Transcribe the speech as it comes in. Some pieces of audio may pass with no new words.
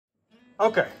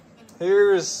Okay,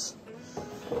 here's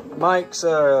Mike's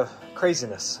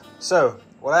craziness. So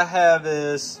what I have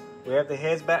is, we have the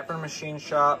heads back from the machine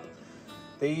shop.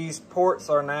 These ports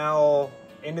are now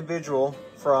individual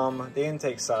from the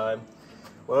intake side.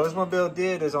 What Oldsmobile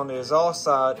did is on the exhaust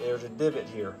side, there's a divot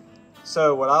here.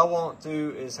 So what I want to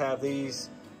do is have these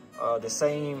the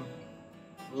same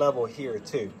level here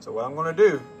too. So what I'm gonna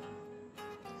do,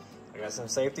 I got some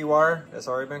safety wire that's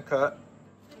already been cut.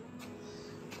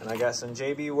 And I got some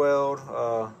JB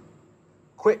Weld,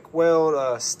 quick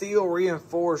weld steel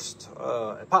reinforced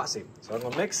epoxy. So I'm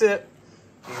gonna mix it.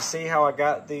 You can see how I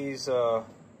got these, I don't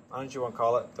know what you wanna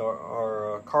call it,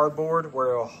 our cardboard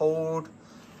where it'll hold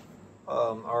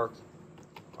our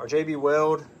JB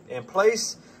Weld in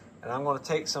place. And I'm gonna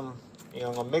take some,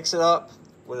 I'm gonna mix it up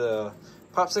with a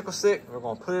popsicle stick. We're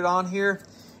gonna put it on here.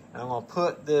 And I'm gonna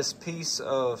put this piece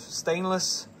of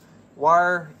stainless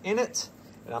wire in it.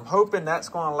 And I'm hoping that's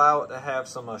going to allow it to have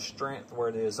some strength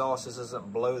where the exhaust just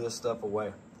doesn't blow this stuff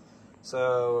away.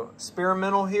 So,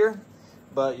 experimental here,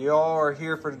 but y'all are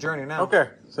here for the journey now. Okay,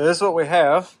 so this is what we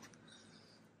have.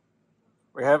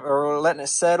 We're letting it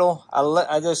settle.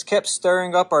 I just kept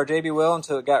stirring up our JB Weld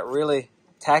until it got really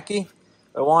tacky.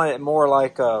 I wanted it more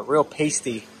like real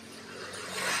pasty.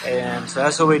 And so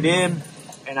that's what we did.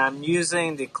 And I'm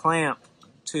using the clamp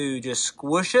to just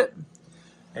squish it.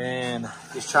 And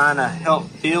just trying to help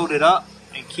build it up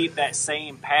and keep that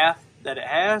same path that it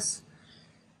has.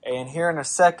 And here in a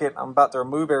second, I'm about to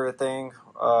remove everything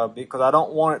because I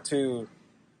don't want it to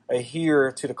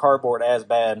adhere to the cardboard as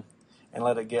bad and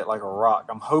let it get like a rock.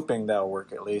 I'm hoping that'll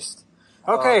work at least.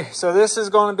 Okay, so this is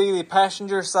going to be the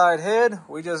passenger side head.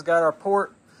 We just got our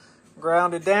port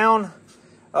grounded down.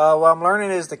 What I'm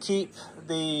learning is to keep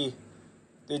the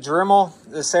Dremel,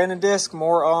 the sanding disc,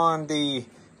 more on the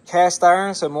cast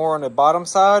iron, so more on the bottom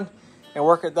side, and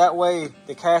work it that way.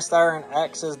 The cast iron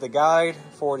acts as the guide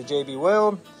for the JB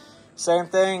Weld. Same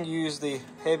thing, use the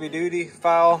heavy duty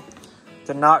file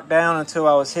to knock down until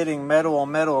I was hitting metal on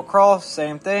metal across.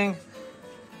 Same thing,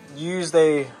 use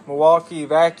the Milwaukee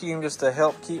vacuum just to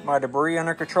help keep my debris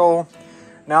under control.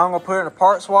 Now I'm gonna put it in a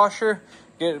parts washer,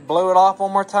 blow it off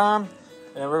one more time,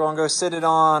 and we're gonna go sit it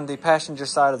on the passenger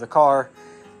side of the car.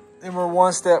 And we're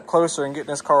one step closer in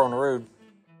getting this car on the road.